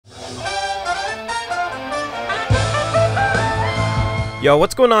Yo,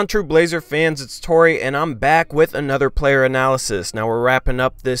 what's going on, true Blazer fans? It's Torey, and I'm back with another player analysis. Now we're wrapping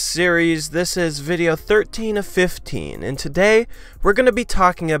up this series. This is video 13 of 15, and today we're going to be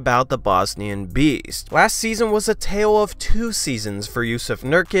talking about the Bosnian Beast. Last season was a tale of two seasons for Jusuf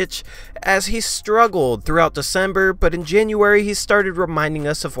Nurkic, as he struggled throughout December, but in January he started reminding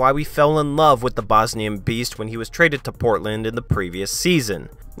us of why we fell in love with the Bosnian Beast when he was traded to Portland in the previous season.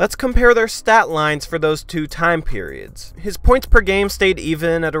 Let's compare their stat lines for those two time periods. His points per game stayed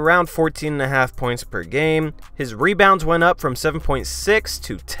even at around 14.5 points per game. His rebounds went up from 7.6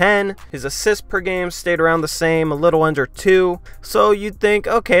 to 10. His assists per game stayed around the same, a little under 2. So you'd think,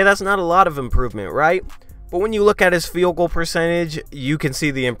 okay, that's not a lot of improvement, right? But when you look at his field goal percentage, you can see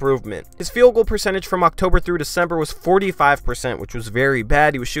the improvement. His field goal percentage from October through December was 45%, which was very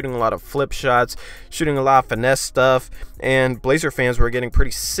bad. He was shooting a lot of flip shots, shooting a lot of finesse stuff, and Blazer fans were getting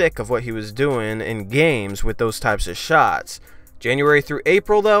pretty sick of what he was doing in games with those types of shots. January through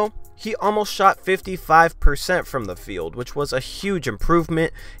April, though, he almost shot 55% from the field, which was a huge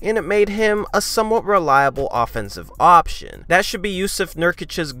improvement, and it made him a somewhat reliable offensive option. That should be Jusuf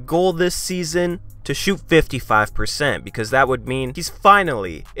Nurkic's goal this season, to shoot 55%, because that would mean he's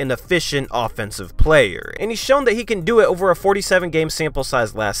finally an efficient offensive player. And he's shown that he can do it over a 47 game sample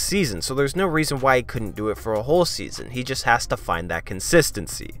size last season, so there's no reason why he couldn't do it for a whole season. He just has to find that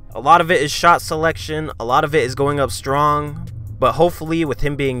consistency. A lot of it is shot selection, a lot of it is going up strong, but hopefully with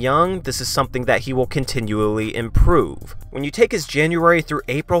him being young, this is something that he will continually improve. When you take his January through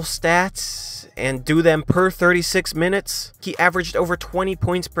April stats and do them per 36 minutes, he averaged over 20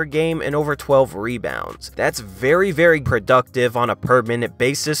 points per game and over 12 rebounds. That's very, very productive on a per minute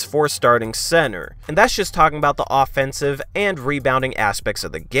basis for starting center. And that's just talking about the offensive and rebounding aspects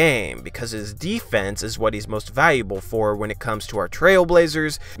of the game, because his defense is what he's most valuable for when it comes to our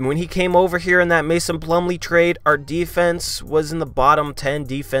Trailblazers. And when he came over here in that Mason Plumlee trade, our defense was in the bottom 10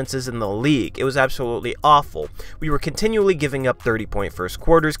 defenses in the league. It was absolutely awful. We were continually giving up 30-point first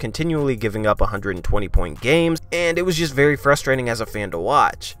quarters, continually giving up 120-point games, and it was just very frustrating as a fan to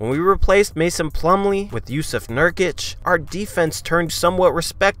watch. When we replaced Mason Plumlee with Jusuf Nurkic, our defense turned somewhat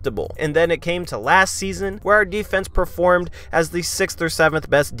respectable, and then it came to last season where our defense performed as the 6th or 7th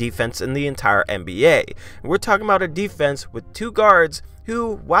best defense in the entire NBA. And we're talking about a defense with two guards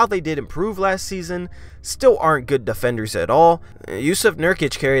who, while they did improve last season, still aren't good defenders at all. Jusuf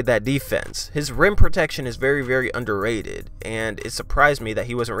Nurkic carried that defense. His rim protection is very, very underrated, and it surprised me that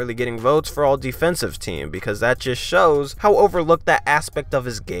he wasn't really getting votes for all defensive team, because that just shows how overlooked that aspect of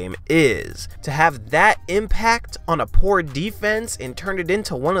his game is. To have that impact on a poor defense and turn it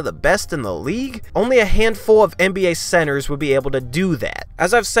into one of the best in the league, only a handful of NBA centers would be able to do that.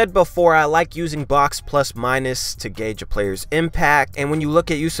 As I've said before, I like using box plus minus to gauge a player's impact, and when you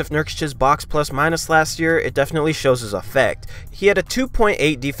look at Jusuf Nurkic's box plus minus last year, it definitely shows his effect. He had a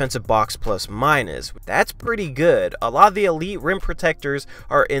 2.8 defensive box plus minus. That's pretty good. A lot of the elite rim protectors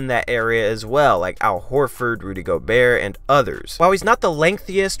are in that area as well, like Al Horford, Rudy Gobert, and others. While he's not the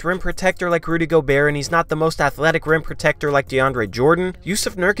lengthiest rim protector like Rudy Gobert, and he's not the most athletic rim protector like DeAndre Jordan,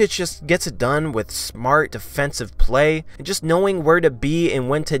 Jusuf Nurkic just gets it done with smart defensive play and just knowing where to be and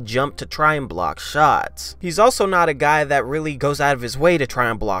when to jump to try and block shots. He's also not a guy that really goes out of his way to try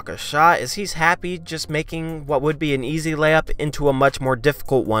and block a shot, as he's happy just making what would be an easy layup into a much more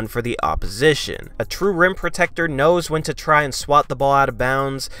difficult one for the opposition. A true rim protector knows when to try and swat the ball out of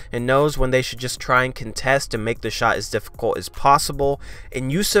bounds and knows when they should just try and contest and make the shot as difficult as possible,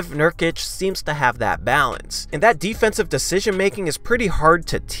 and Jusuf Nurkic seems to have that balance. And that defensive decision making is pretty hard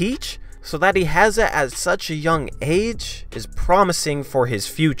to teach, so that he has it at such a young age is promising for his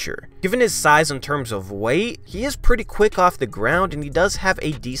future. Given his size in terms of weight, he is pretty quick off the ground, and he does have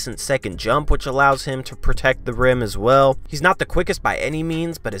a decent second jump, which allows him to protect the rim as well. He's not the quickest by any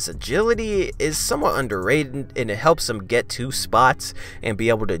means, but his agility is somewhat underrated, and it helps him get to spots and be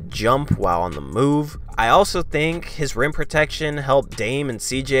able to jump while on the move. I also think his rim protection helped Dame and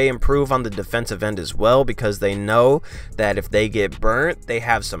CJ improve on the defensive end as well, because they know that if they get burnt, they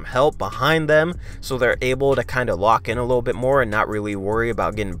have some help behind them, so they're able to kind of lock in a little bit more and not really worry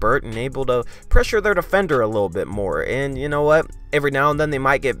about getting burnt, and able to pressure their defender a little bit more. And you know what? Every now and then they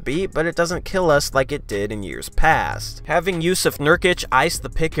might get beat, but it doesn't kill us like it did in years past. Having Jusuf Nurkic ice the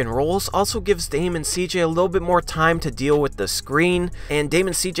pick and rolls also gives Dame and CJ a little bit more time to deal with the screen, and Dame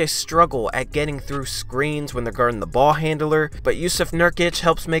and CJ struggle at getting through screens when they're guarding the ball handler, but Jusuf Nurkic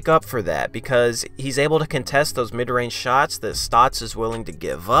helps make up for that because he's able to contest those mid-range shots that Stotts is willing to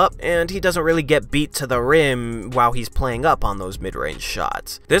give up, and he doesn't really get beat to the rim while he's playing up on those mid-range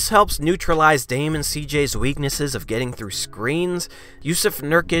shots. This helps neutralize Dame and CJ's weaknesses of getting through screens. Jusuf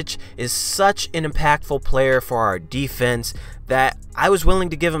Nurkic is such an impactful player for our defense that I was willing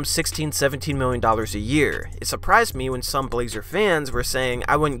to give him $16–17 million a year. It surprised me when some Blazer fans were saying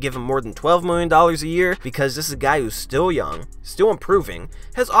I wouldn't give him more than $12 million a year because this is a guy who's still young, still improving,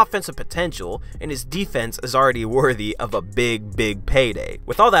 has offensive potential, and his defense is already worthy of a big payday.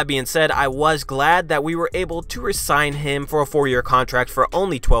 With all that being said, I was glad that we were able to re-sign him for a 4-year contract for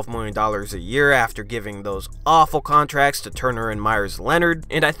only $12 million a year after giving those awful contracts to Turner and Myers Leonard,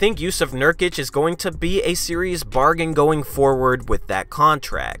 and I think Jusuf Nurkic is going to be a serious bargain going forward with that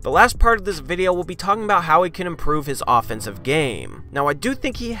contract. The last part of this video will be talking about how he can improve his offensive game. Now, I do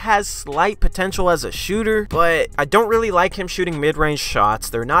think he has slight potential as a shooter, but I don't really like him shooting mid-range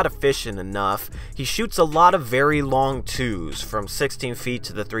shots. They're not efficient enough. He shoots a lot of very long twos from 16 feet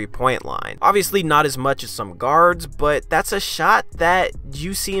to the three-point line. Obviously not as much as some guards, but that's a shot that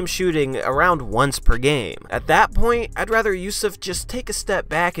you see him shooting around once per game. At that point, I'd rather Jusuf just take a step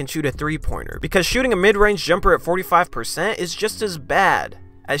back and shoot a three-pointer, because shooting a mid-range jumper at 45% is just as bad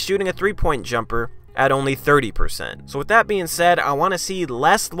as shooting a three-point jumper at only 30%. So with that being said, I want to see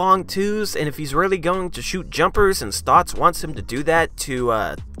less long twos, and if he's really going to shoot jumpers and Stotts wants him to do that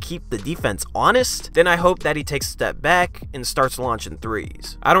to keep the defense honest, then I hope that he takes a step back and starts launching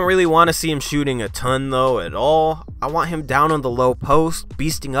threes. I don't really want to see him shooting a ton though at all. I want him down on the low post,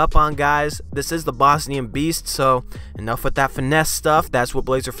 beasting up on guys. This is the Bosnian Beast, so enough with that finesse stuff. That's what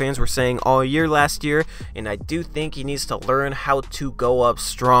Blazer fans were saying all year last year, and I do think he needs to learn how to go up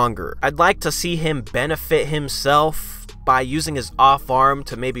stronger. I'd like to see him benefit himself by using his off arm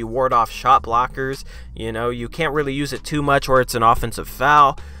to maybe ward off shot blockers. You know, you can't really use it too much or it's an offensive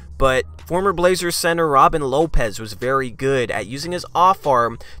foul, but former Blazers center Robin Lopez was very good at using his off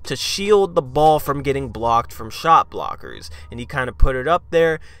arm to shield the ball from getting blocked from shot blockers, and he kind of put it up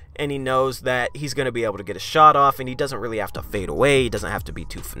there, and he knows that he's going to be able to get a shot off, and he doesn't really have to fade away. He doesn't have to be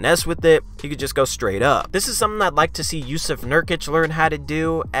too finesse with it. He could just go straight up. This is something I'd like to see Jusuf Nurkic learn how to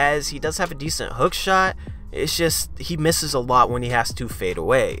do, as he does have a decent hook shot. It's just he misses a lot when he has to fade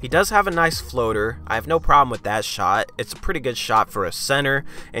away. He does have a nice floater. I have no problem with that shot. It's a pretty good shot for a center,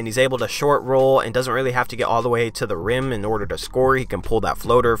 and he's able to short roll and doesn't really have to get all the way to the rim in order to score. He can pull that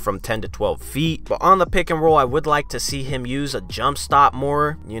floater from 10 to 12 feet. But on the pick and roll, I would like to see him use a jump stop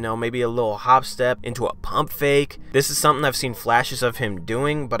more, you know, maybe a little hop step into a pump fake. This is something I've seen flashes of him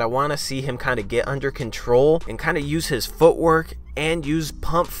doing, but I want to see him kind of get under control and kind of use his footwork and use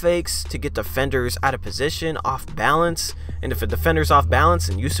pump fakes to get defenders out of position, off balance. And if a defender's off balance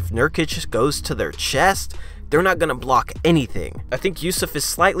and Jusuf Nurkic goes to their chest, they're not going to block anything. I think Jusuf is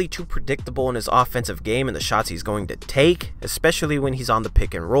slightly too predictable in his offensive game and the shots he's going to take, especially when he's on the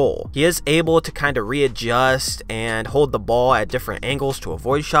pick and roll. He is able to kind of readjust and hold the ball at different angles to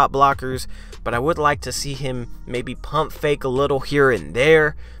avoid shot blockers, but I would like to see him maybe pump fake a little here and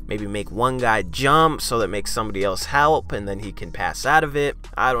there, maybe make one guy jump so that makes somebody else help and then he can pass out of it.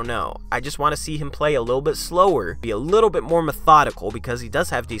 I don't know. I just want to see him play a little bit slower, be a little bit more methodical, because he does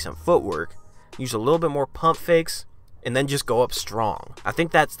have decent footwork. Use a little bit more pump fakes, and then just go up strong. I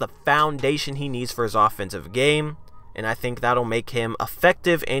think that's the foundation he needs for his offensive game, and I think that'll make him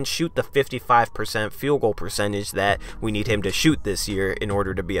effective and shoot the 55% field goal percentage that we need him to shoot this year in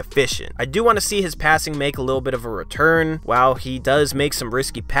order to be efficient. I do want to see his passing make a little bit of a return. While he does make some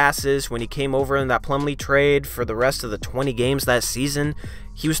risky passes, when he came over in that Plumlee trade for the rest of the 20 games that season,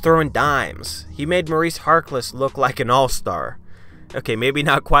 he was throwing dimes. He made Maurice Harkless look like an all-star. Okay, maybe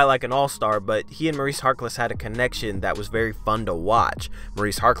not quite like an all-star, but he and Maurice Harkless had a connection that was very fun to watch.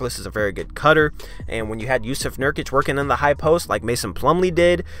 Maurice Harkless is a very good cutter, and when you had Jusuf Nurkic working in the high post like Mason Plumlee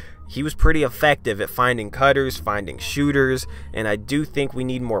did, he was pretty effective at finding cutters, finding shooters, and I do think we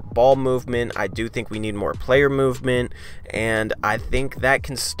need more ball movement. I do think we need more player movement, and I think that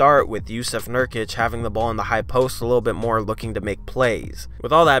can start with Jusuf Nurkic having the ball in the high post a little bit more, looking to make plays.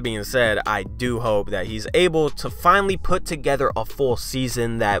 With all that being said, I do hope that he's able to finally put together a full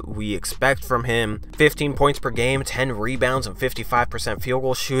season that we expect from him. 15 points per game, 10 rebounds, and 55% field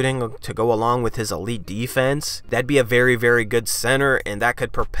goal shooting to go along with his elite defense. That'd be a very, very good center, and that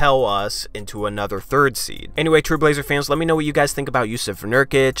could propel us into another third seed. Anyway, true Blazer fans, let me know what you guys think about Jusuf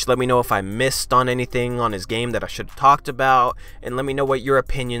Nurkic. Let me know if I missed on anything on his game that I should have talked about, and let me know what your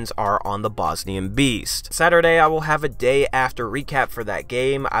opinions are on the Bosnian Beast. Saturday, I will have a day after recap for that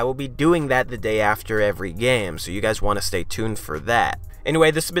game. I will be doing that the day after every game, so you guys want to stay tuned for that.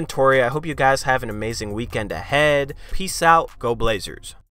 Anyway, this has been Torey. I hope you guys have an amazing weekend ahead. Peace out. Go Blazers.